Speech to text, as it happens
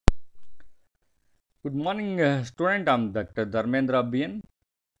Good morning, student. I'm Dr. Dharmendra B N.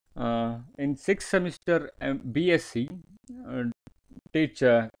 In sixth semester BSc, uh, teach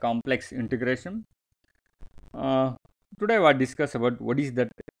complex integration. Uh, Today, I will discuss about what is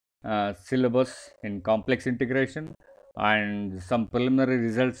that syllabus in complex integration and some preliminary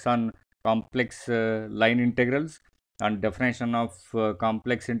results on complex line integrals and definition of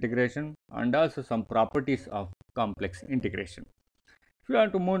complex integration and also some properties of complex integration. If you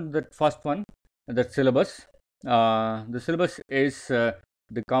want to move that first one, the syllabus. The syllabus is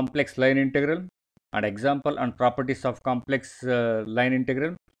the complex line integral and example and properties of complex line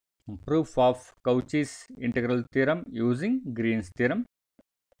integral, proof of Cauchy's integral theorem using Green's theorem.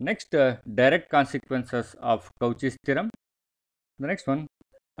 Next, direct consequences of Cauchy's theorem. The next one,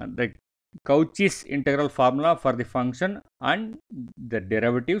 the Cauchy's integral formula for the function and the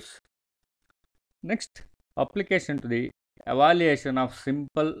derivatives. Next, application to the evaluation of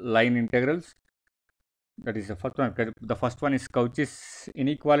simple line integrals. That is the first one. The first one is Cauchy's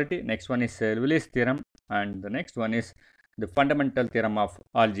inequality. Next one is Lewis theorem, and the next one is the fundamental theorem of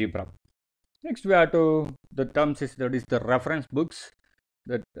algebra. Next, we have to the terms is that is the reference books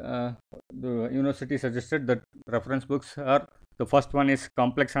that the university suggested that reference books are the first one is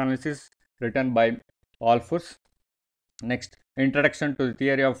complex analysis written by Alfors. Next, introduction to the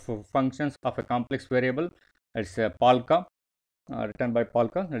theory of functions of a complex variable. It's Palka, written by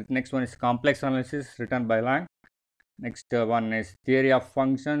Palka. The next one is complex analysis written by Lang. Next one is theory of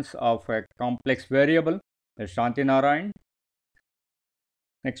functions of a complex variable. Shanti Narayan.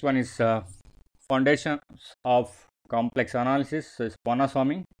 Next one is foundations of complex analysis. Is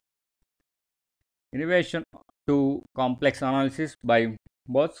Panaswamy. Innovation to complex analysis by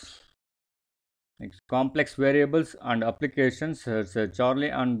Botts. Next, complex variables and applications. Charlie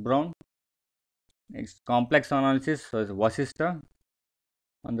and Brown. Next, complex analysis is Vasista.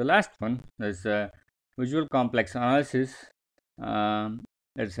 And the last one is visual complex analysis.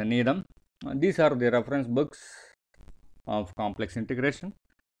 It's a Needham. These are the reference books of complex integration.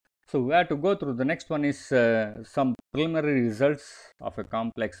 So we have to go through the next one is some preliminary results of a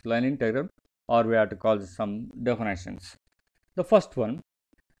complex line integral, or we have to call some definitions. The first one,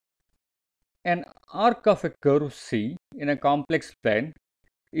 an arc of a curve C in a complex plane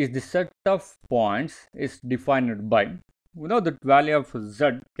is the set of points is defined by. We know that value of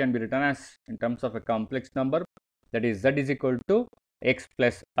z can be written as in terms of a complex number, that is z is equal to x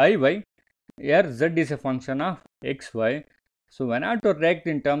plus iy. Here z is a function of xy. So when I have to write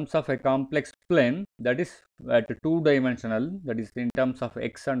in terms of a complex plane, that is at two-dimensional, that is in terms of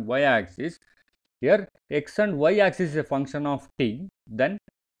x and y axis. Here x and y axis is a function of t, then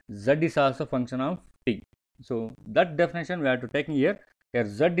z is also a function of t. So that definition we have to take here. Here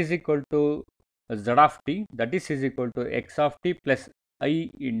z is equal to z of t, that is equal to x of t plus I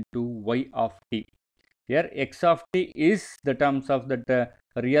into y of t. Here x of t is the terms of that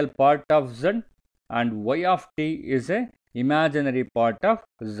real part of z, and y of t is a imaginary part of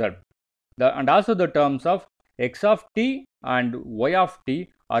z. And also the terms of x of t and y of t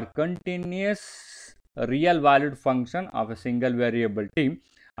are continuous real valued function of a single variable t,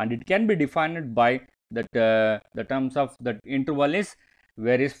 and it can be defined by that the terms of that interval is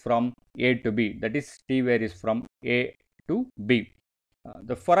varies from a to b, that is t varies from a to b.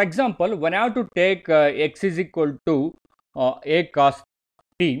 For example, when I have to take x is equal to a cos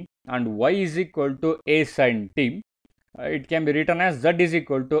t and y is equal to a sin t, it can be written as z is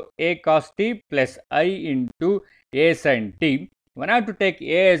equal to a cos t plus I into a sin t. When I have to take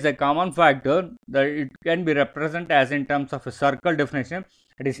a as a common factor, it can be represented as in terms of a circle definition,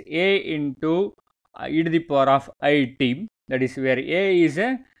 it is a into e to the power of I t, that is where a is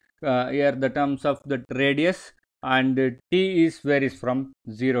a here the terms of the radius and t is varies from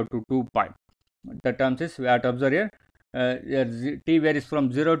 0 to 2 pi. The terms is we have to observe here, t varies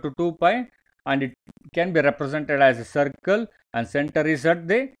from 0 to 2 pi, and it can be represented as a circle, and center is at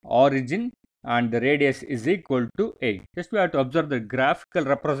the origin and the radius is equal to a. Just we have to observe the graphical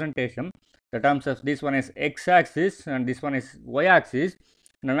representation. The terms of this one is x axis and this one is y axis.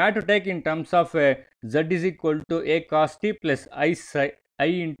 Now we have to take in terms of z is equal to a cos t plus I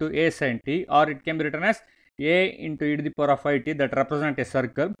into a sin t, or it can be written as a into e to the power of I t, that represent a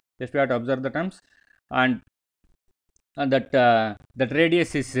circle. Just we have to observe the terms, and that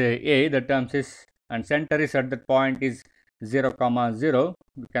radius is a, the terms is, and center is at that point is 0 comma 0.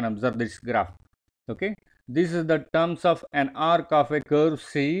 You can observe this graph. Okay, this is the terms of an arc of a curve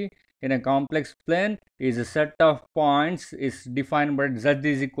C in a complex plane is a set of points is defined by z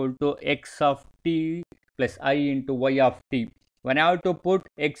is equal to x of t plus I into y of t. When I have to put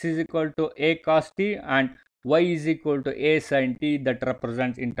x is equal to a cos t and y is equal to a sin t, that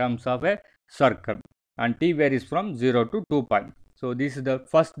represents in terms of a circle. and t varies from 0 to 2 pi. So, this is the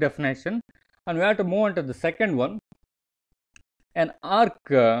first definition, and we have to move on to the second one. An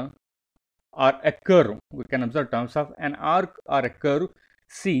arc or a curve, we can observe terms of an arc or a curve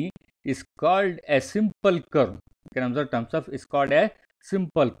C is called a simple curve. We can observe terms of is called a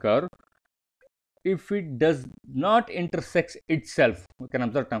simple curve if it does not intersect itself. We can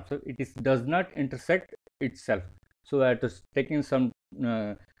observe terms of it is does not intersect itself. So, we have to taking some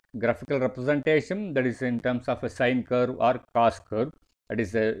graphical representation, that is in terms of a sine curve or cos curve, that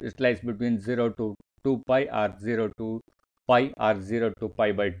is it lies between 0 to 2 pi or 0 to pi or 0 to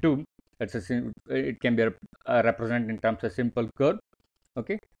pi by 2. That's it can be represented in terms of simple curve.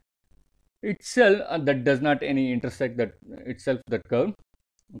 Okay, itself that does not any intersect that itself that curve.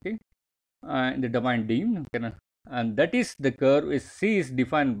 Okay, in the domain D. Okay, and that is the curve is C is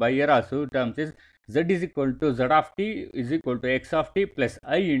defined by here also terms is z is equal to z of t is equal to x of t plus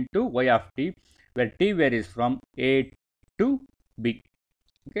I into y of t, where t varies from A to B.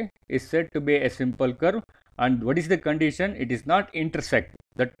 Okay, is said to be a simple curve, and what is the condition? It is not intersect.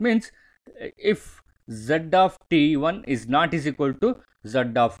 That means if z of t1 is not is equal to z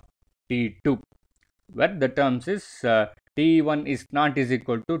of t2, where the terms is t1 is not is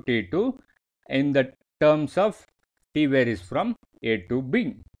equal to t2 in the terms of t varies from A to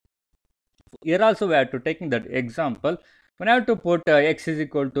B. Here also we have to taking that example. When I have to put x is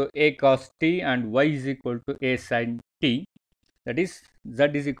equal to a cos t and y is equal to a sin t, that is z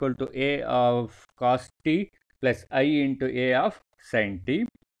is equal to a of cos t plus I into a of sin t,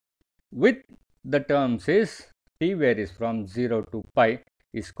 with the terms is t varies from 0 to pi,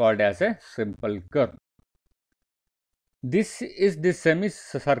 is called as a simple curve. This is the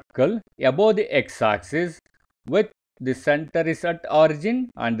semicircle above the x-axis with the center is at origin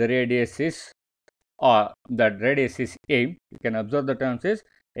and the radius is that radius is a. You can observe the terms is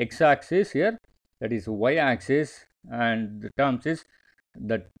x-axis here, that is y-axis, and the terms is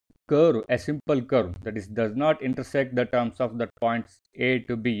that curve, a simple curve, that is does not intersect the terms of the points A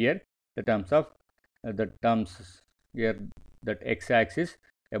to B here. The terms of the terms here, that x-axis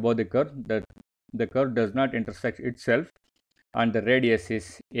above the curve, that the curve does not intersect itself, and the radius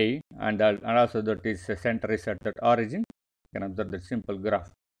is a, and also that is center is at that origin. You can observe the simple graph.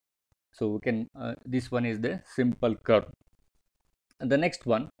 So, we can this one is the simple curve. And the next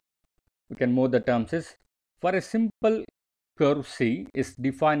one, we can move the terms is for a simple curve C is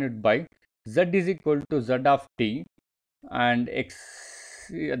defined by z is equal to z of t and x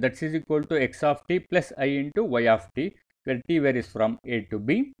that is equal to x of t plus I into y of t, where t varies from A to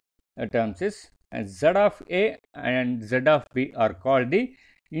B. The terms is and z of A and z of B are called the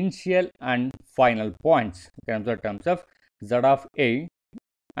initial and final points. In terms of z of A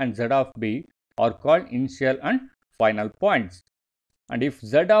and z of B are called initial and final points. And if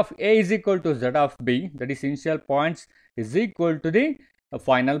z of A is equal to z of B, that is initial points is equal to the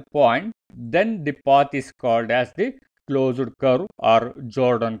final point, then the path is called as the closed curve or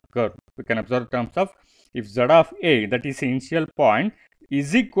Jordan curve. We can observe terms of if z of A, that is initial point,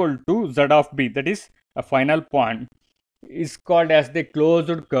 is equal to z of B, that is a final point, is called as the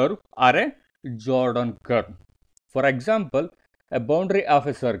closed curve or a Jordan curve. For example, a boundary of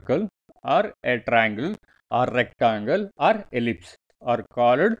a circle or a triangle or rectangle or ellipse are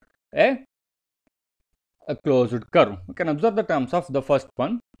called a closed curve. We can observe the terms of the first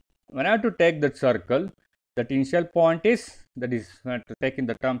one. When I have to take that circle, that initial point is, that is to take in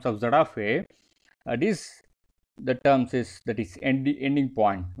the terms of z of A, that is the terms is that is ending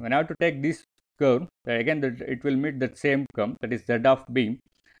point. When I have to take this curve, again it will meet that same curve, that is z of B.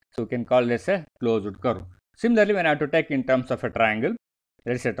 So, we can call this a closed curve. Similarly, when I have to take in terms of a triangle,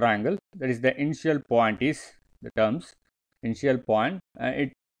 there is a triangle, that is the initial point is the terms initial point,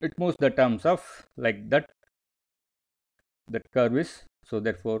 it moves the terms of like that curve is. So,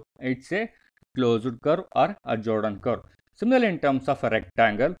 therefore, it is a closed curve or a Jordan curve. Similarly, in terms of a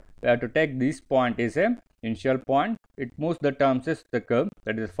rectangle, we have to take this point is a initial point, it moves the terms is the curve,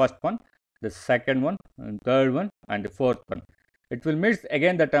 that is the first one, the second one, and third one, and the fourth one. It will meet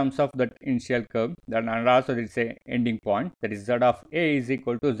again the terms of that initial curve, then and also it is a ending point, that is z of A is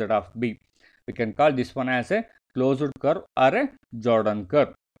equal to z of B. We can call this one as a closed curve or a Jordan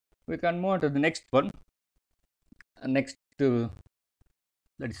curve. We can move on to the next one. Next, that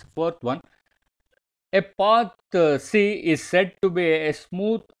is fourth one. A path C is said to be a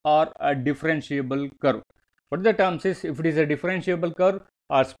smooth or a differentiable curve. What the terms is, if it is a differentiable curve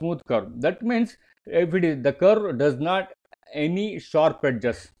or smooth curve, that means if it is the curve does not any sharp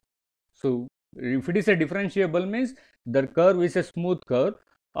edges. So, if it is a differentiable means the curve is a smooth curve,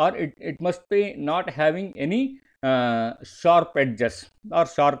 or it must be not having any sharp edges or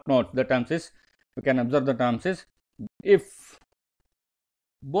sharp nodes. The terms is we can observe the terms is, if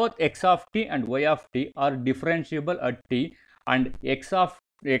both x of t and y of t are differentiable at t, and x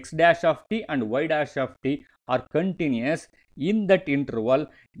dash of t and y dash of t are continuous in that interval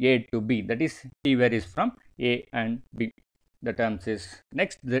a to b, that is t varies from a and b. The terms is,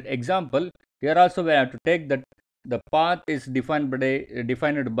 next the example, here also we have to take that the path is defined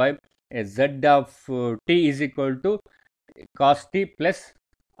by a z of t is equal to cos t plus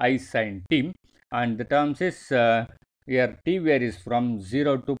I sin t, and the terms is here t varies from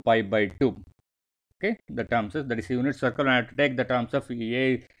 0 to pi by 2. Okay, the terms is, that is unit circle, and I have to take the terms of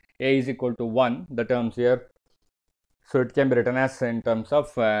a is equal to 1, the terms here. So it can be written as in terms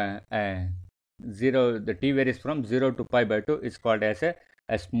of 0, the t varies from 0 to pi by 2 is called as a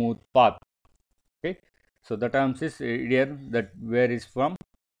smooth path. Okay, so the terms is here that varies from,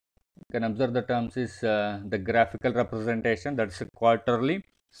 you can observe the terms is the graphical representation, that's quarterly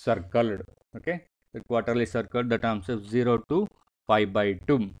circled. Okay, the quarterly circled, the terms of 0 to pi by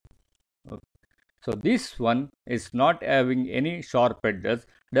 2. Okay. So this one is not having any sharp edges.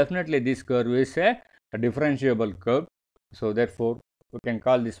 Definitely this curve is a differentiable curve. So therefore we can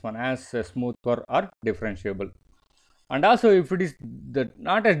call this one as a smooth curve or differentiable. And also if it is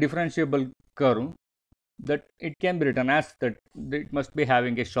not a differentiable curve, that it can be written as that it must be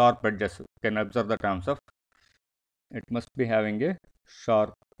having a sharp edges. You can observe the terms of, it must be having a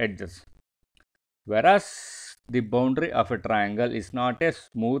sharp edges. Whereas the boundary of a triangle is not a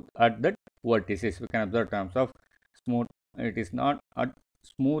smooth at the vertices. We can observe terms of smooth, it is not at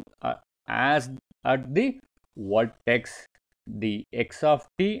smooth as at the vertex. The x of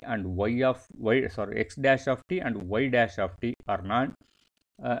t and x dash of t and y dash of t are not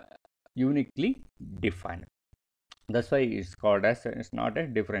uniquely defined. That's why it's called as, it's not a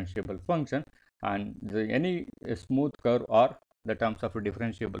differentiable function, and any smooth curve or the terms of a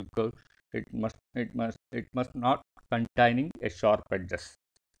differentiable curve, it must not containing a sharp edges.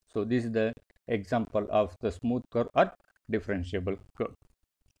 So this is the example of the smooth curve or differentiable curve.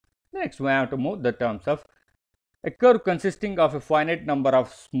 Next we have to move the terms of a curve consisting of a finite number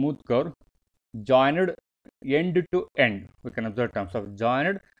of smooth curve joined end to end. We can observe terms of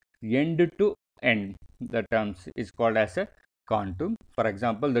joined end to end. The terms is called as a contour. For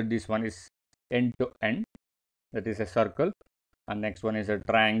example, that this one is end to end, that is a circle, and next one is a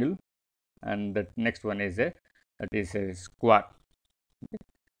triangle, and the next one is a square. Okay.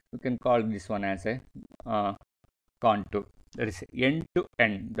 We can call this one as a contour, that is end to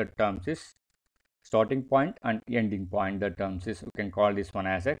end. The terms is starting point and ending point. The terms is, we can call this one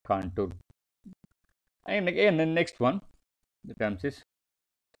as a contour. And again the next one, the terms is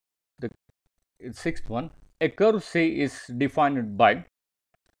the sixth one, a curve C is defined by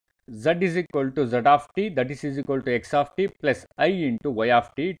z is equal to z of t, that is equal to x of t plus I into y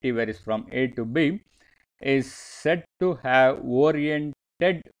of t, t varies from a to b, is said to have oriented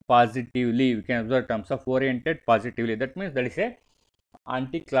positively. We can observe terms of oriented positively. That means that is a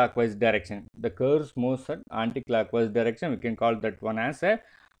anti-clockwise direction. The curves moves at anti-clockwise direction. We can call that one as a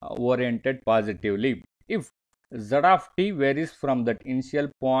oriented positively. If z of t varies from that initial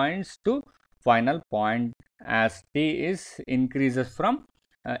points to final point as t is increases from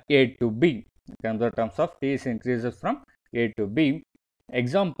a to b. In the terms of t is increases from a to b.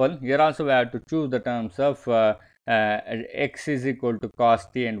 Example, here also we have to choose the terms of x is equal to cos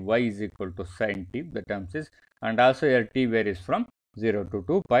t and y is equal to sin t, the terms is, and also here t varies from 0 to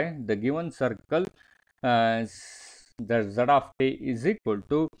 2 pi. The given circle, the z of t is equal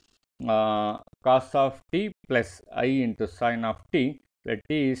to cos of t plus I into sin of t, where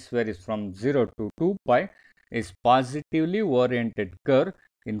t is varies from 0 to 2 pi, is positively oriented curve.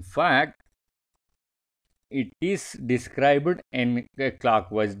 In fact, it is described in a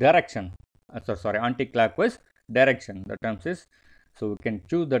clockwise direction, anti-clockwise direction. The terms is, so we can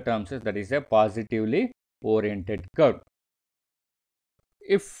choose the terms is, that is a positively oriented curve.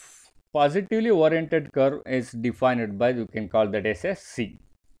 If positively oriented curve is defined by, you can call that as a C.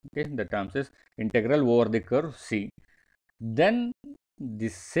 Okay, the terms is integral over the curve C. Then the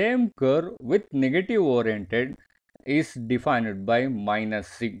same curve with negative oriented is defined by minus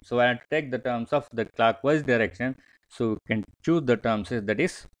C. So I have to take the terms of the clockwise direction. So you can choose the terms is, that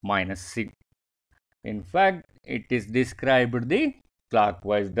is minus C. In fact, it is described the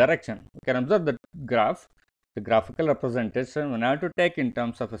clockwise direction. You can observe the graph, the graphical representation. When I have to take in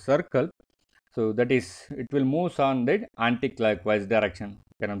terms of a circle, so that is, it will move on the anti-clockwise direction.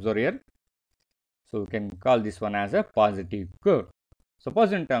 You can observe here. So we can call this one as a positive curve.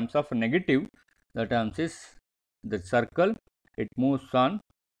 Suppose in terms of negative, the terms is the circle, it moves on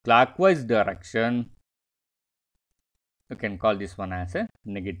clockwise direction. You can call this one as a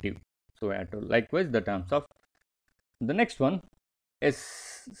negative. So we have to likewise the terms of the next one is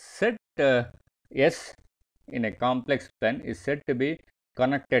set S in a complex plane is said to be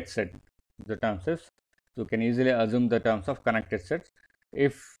connected set. The terms is, so you can easily assume the terms of connected sets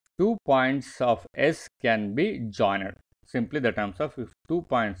if two points of S can be joined. Simply the terms of if two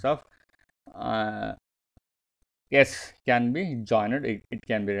points of uh, S can be joined, it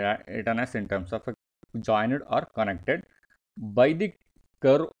can be written as in terms of a joined or connected by the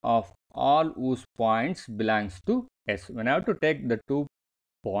curve of all whose points belongs to S. When I have to take the two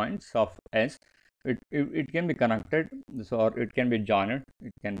points of S, it can be connected, so or it can be joined,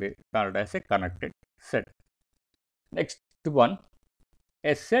 it can be called as a connected set. Next one,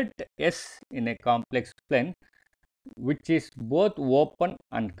 a set S in a complex plane which is both open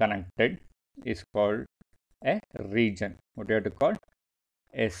and connected is called a region. What do you have to call?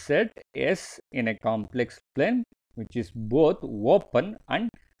 A set S in a complex plane which is both open and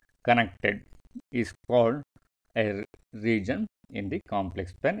connected is called a region in the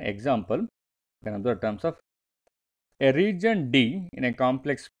complex plane. Example, another terms of a region D in a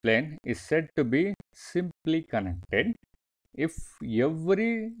complex plane is said to be simply connected if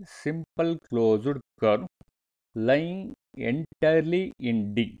every simple closed curve lying entirely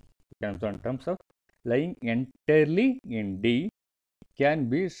in D, in terms of lying entirely in D, can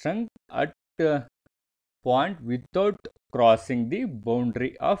be shrunk at a point without crossing the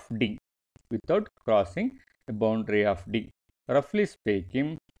boundary of D. Without crossing the boundary of D. Roughly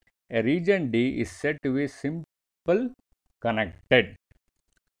speaking, a region D is said to be simple connected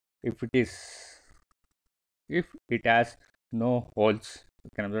if it has no holes. You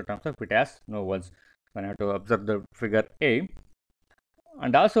can observe terms of it has no holes. When I have to observe the figure A,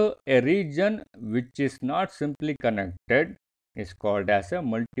 and also a region which is not simply connected is called as a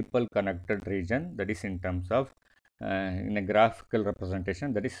multiple connected region, that is in terms of in a graphical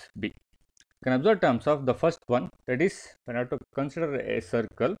representation, that is B. You can observe terms of the first one, that is when I have to consider a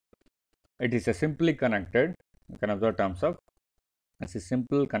circle, it is a simply connected. You can observe terms of as a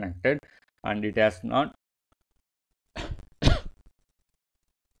simple connected and it has not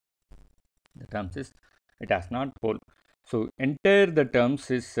the terms is it has not hole. So entire the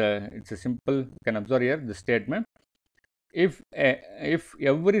terms is it's a simple, you can observe here the statement if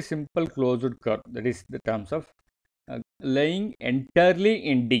every simple closed curve, that is the terms of lying entirely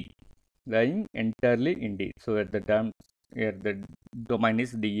in D, lying entirely in D. So at the term here the domain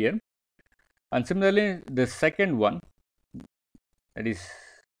is D here, and similarly the second one, that is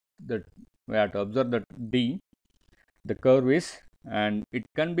that we have to observe that D, the curve is, and it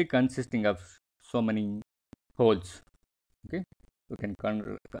can be consisting of so many holes. Okay, we can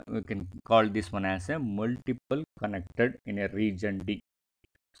call this one as a multiple connected in a region D.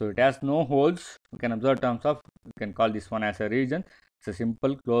 So it has no holes. We can observe terms of, we can call this one as a region. It's a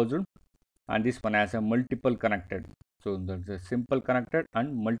simple closed, and this one as a multiple connected. So that's a simple connected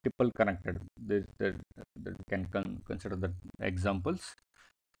and multiple connected. This that can consider the examples.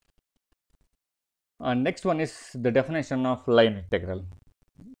 And next one is the definition of line integral.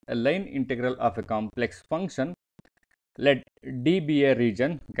 A line integral of a complex function, let D be a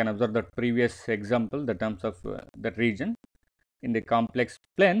region. You can observe the previous example, the terms of that region in the complex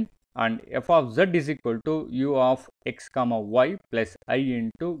plane, and f of z is equal to u of x comma y plus I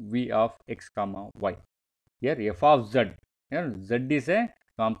into v of x comma y. Here f of z, here z is a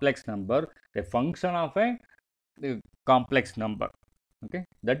complex number, a function of a complex number. Okay,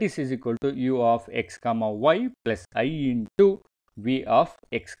 that is equal to u of x comma y plus I into v of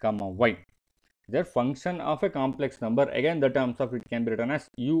x comma y. The function of a complex number, again the terms of it can be written as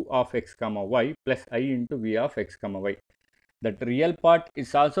u of x comma y plus I into v of x comma y. That real part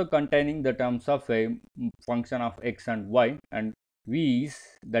is also containing the terms of a function of x and y, and v is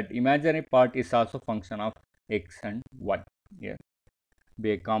that imaginary part is also function of x and y. Here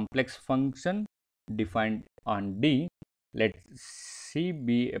be a complex function defined on D. Let C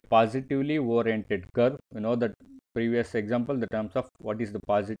be a positively oriented curve. You know that previous example, the terms of what is the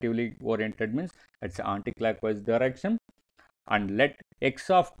positively oriented means, it's anti-clockwise direction, and let x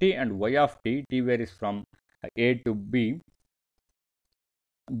of t and y of t, t varies from a to b,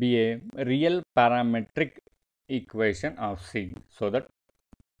 be a real parametric equation of C, so that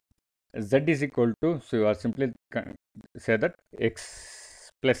z is equal to, so you are simply say that x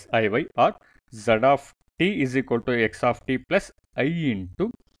plus iy or z of t is equal to x of t plus I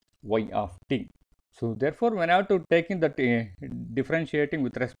into y of t. So therefore, when I have to take in that differentiating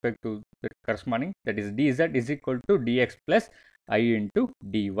with respect to the corresponding, that is dz is equal to dx plus I into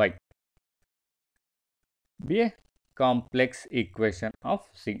dy. Be a complex equation of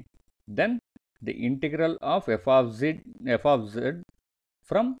C. Then the integral of f of z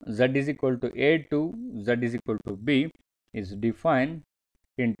from z is equal to a to z is equal to b is defined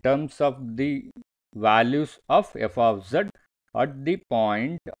in terms of the values of f of z at the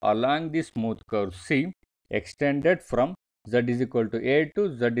point along the smooth curve C extended from z is equal to a to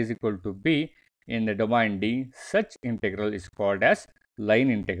z is equal to b in the domain D. Such integral is called as line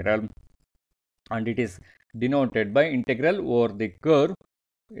integral, and it is denoted by integral over the curve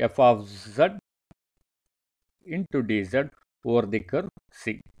f of z into dz over the curve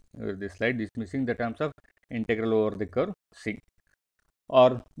C. This slide is missing the terms of integral over the curve C.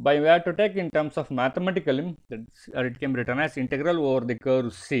 Or by we have to take in terms of mathematically, it can be written as integral over the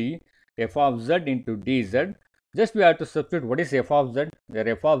curve C f of z into dz. Just we have to substitute what is f of z. Where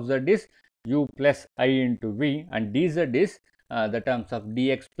f of z is u plus I into v, and dz is the terms of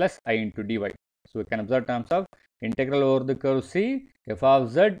dx plus I into dy. So we can observe terms of integral over the curve C f of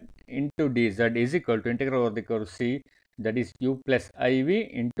z into dz is equal to integral over the curve C, that is u plus iv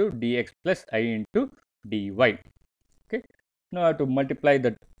into dx plus I into dy. Okay. Now I have to multiply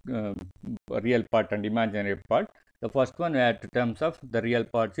the real part and imaginary part. The first one we have to terms of the real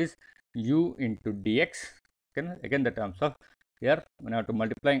parts is u into dx. Okay. Again the terms of here we have to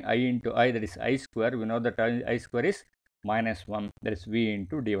multiplying I into I, that is I square. We know that I square is minus 1, that is v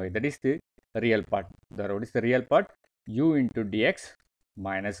into dy. That is the real part. What is the real part? U into dx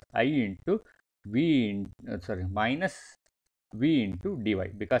minus I into v in, minus v into dy,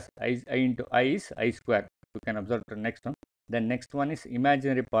 because I into I is I square. You can observe the next one. Then next one is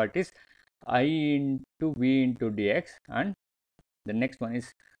imaginary part is I into v into dx, and the next one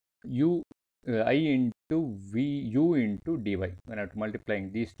is u I into v u into dy when I am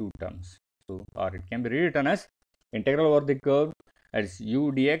multiplying these two terms. So, or it can be rewritten as integral over the curve as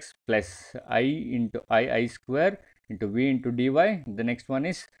u dx plus I into I square into v into dy. The next one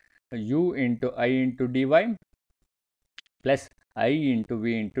is u into I into dy plus I into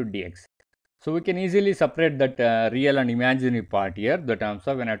v into dx. So, we can easily separate that real and imaginary part here. The terms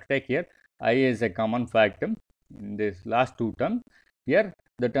of when I have to take here I is a common factor in this last two terms. Here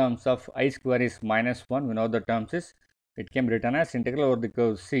the terms of I square is minus 1. We know the terms is, it can be written as integral over the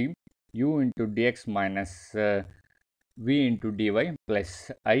curve C u into dx minus v into dy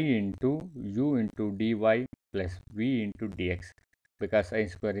plus I into u into dy plus v into dx, because I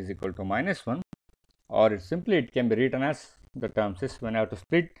square is equal to minus 1, or simply it can be written as the terms is when I have to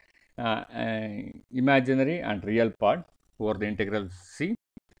split imaginary and real part over the integral C.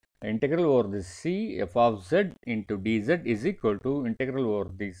 Integral over the C f of z into dz is equal to integral over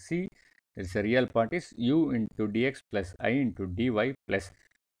the C, it's a real part is u into dx plus I into dy plus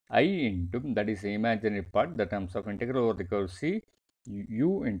I into, that is the imaginary part, the terms of integral over the curve C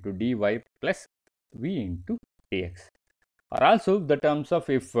u into dy plus v into dx. Or also the terms of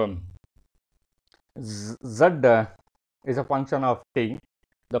if z is a function of t,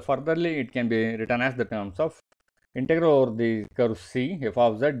 the furtherly it can be written as the terms of integral over the curve C f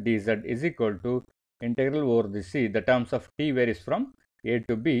of z dz is equal to integral over the C, the terms of t varies from a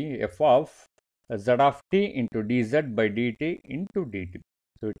to b, f of z of t into dz by dt into dt.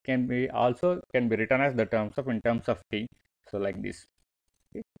 So it can be also can be written as the terms of in terms of t. So like this.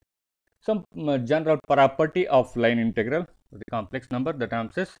 Okay. Some general property of line integral, the complex number, the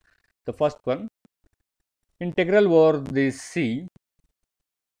terms is the first one, integral over the C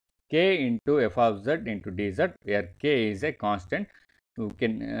k into f of z into dz, where k is a constant. You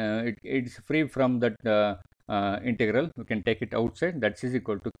can it's free from that integral. You can take it outside. That is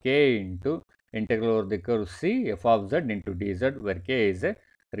equal to k into integral over the curve C f of z into dz, where k is a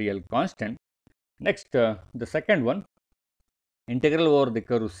real constant. Next, the second one, integral over the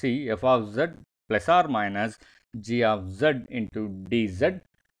curve C f of z plus or minus g of z into dz.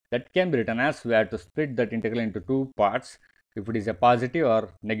 That can be written as we have to split that integral into two parts. If it is a positive or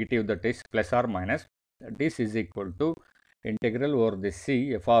negative, that is plus or minus. This is equal to integral over the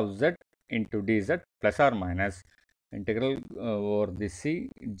C f of z into dz plus or minus integral over the C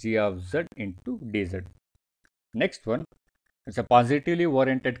g of z into dz. Next one, it's a positively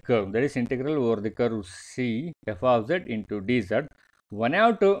oriented curve, that is integral over the curve C f of z into dz. When I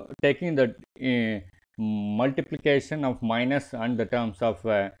have to taking the multiplication of minus and the terms of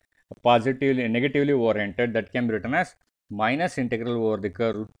positively negatively oriented, that can be written as minus integral over the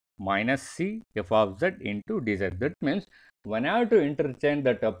curve minus C f of z into dz. That means when I have to interchange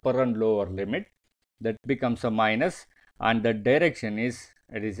that upper and lower limit, that becomes a minus, and the direction is,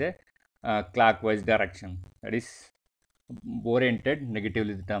 it is a clockwise direction, that is oriented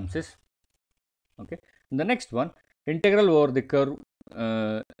negatively, the terms is. Okay. The next one, integral over the curve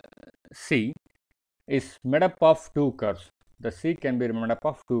C is made up of two curves. The C can be made up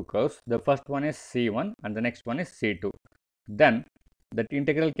of two curves. The first one is C1 and the next one is C2. Then that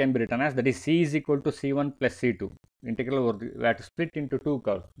integral can be written as, that is c is equal to c1 plus c2. Integral over the, we have to split into two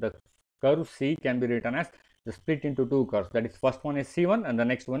curves. The curve c can be written as the split into two curves, that is first one is c1 and the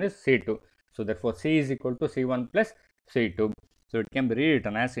next one is c2. So therefore c is equal to c1 plus c2. So it can be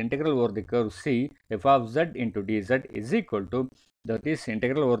rewritten as integral over the curve c f of z into dz is equal to, that is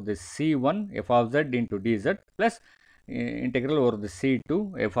integral over the c1 f of z into dz plus integral over the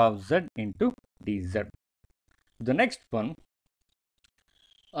c2 f of z into dz. The next one,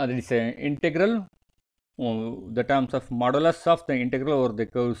 that is integral the terms of modulus of the integral over the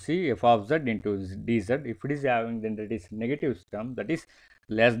curve c f of z into dz. If it is having, then that is negative term, that is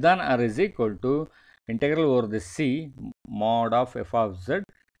less than or is equal to integral over the c mod of f of z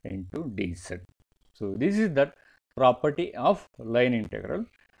into dz. So this is the property of line integral.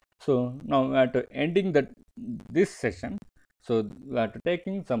 So now we are to ending this session. So we are to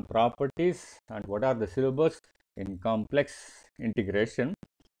taking some properties and what are the syllabus in complex integration.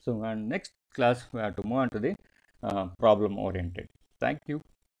 So and next class we have to move on to the problem oriented. Thank you.